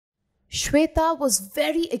Shweta was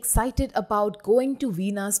very excited about going to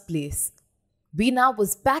Veena's place. Veena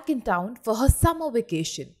was back in town for her summer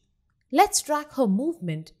vacation. Let's track her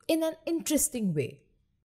movement in an interesting way.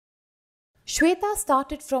 Shweta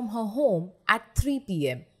started from her home at 3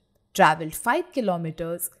 pm, travelled 5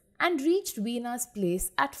 kilometers and reached Veena's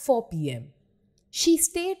place at 4 pm. She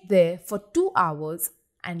stayed there for 2 hours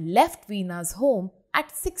and left Veena's home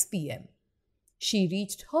at 6 pm. She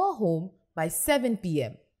reached her home by 7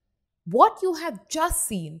 pm. What you have just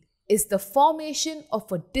seen is the formation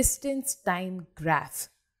of a distance-time graph.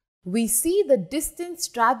 We see the distance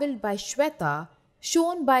travelled by Shweta,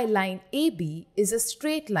 shown by line AB, is a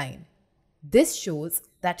straight line. This shows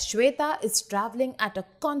that Shweta is travelling at a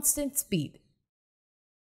constant speed.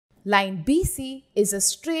 Line BC is a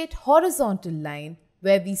straight horizontal line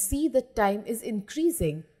where we see the time is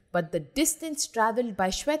increasing but the distance travelled by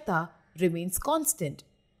Shweta remains constant.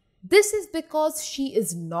 This is because she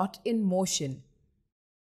is not in motion.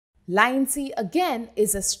 Line C again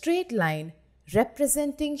is a straight line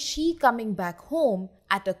representing she coming back home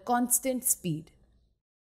at a constant speed.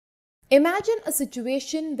 Imagine a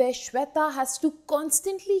situation where Shweta has to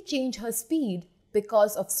constantly change her speed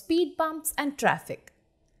because of speed bumps and traffic.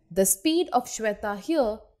 The speed of Shweta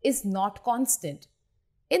here is not constant.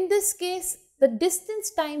 In this case, the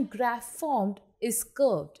distance-time graph formed is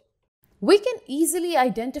curved. We can easily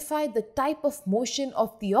identify the type of motion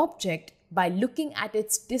of the object by looking at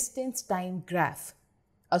its distance-time graph.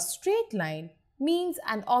 A straight line means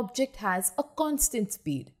an object has a constant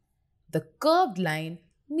speed. The curved line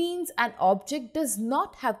means an object does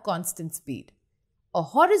not have constant speed. A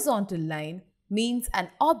horizontal line means an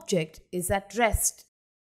object is at rest.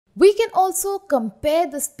 We can also compare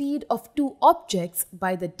the speed of two objects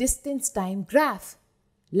by the distance-time graph.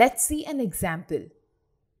 Let's see an example.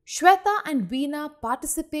 Shweta and Veena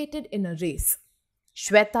participated in a race.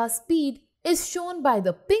 Shweta's speed is shown by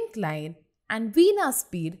the pink line and Veena's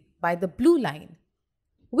speed by the blue line.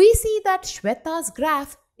 We see that Shweta's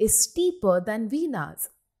graph is steeper than Veena's.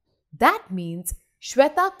 That means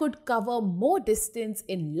Shweta could cover more distance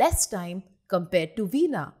in less time compared to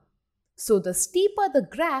Veena. So the steeper the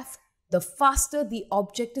graph, the faster the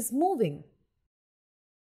object is moving.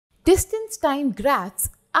 Distance-time graphs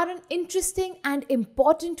are an interesting and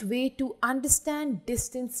important way to understand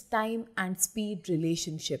distance, time and speed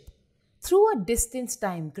relationship. Through a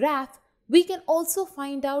distance-time graph, we can also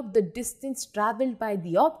find out the distance travelled by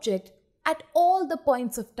the object at all the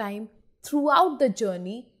points of time throughout the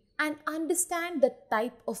journey and understand the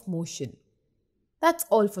type of motion. That's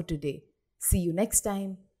all for today. See you next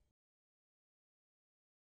time.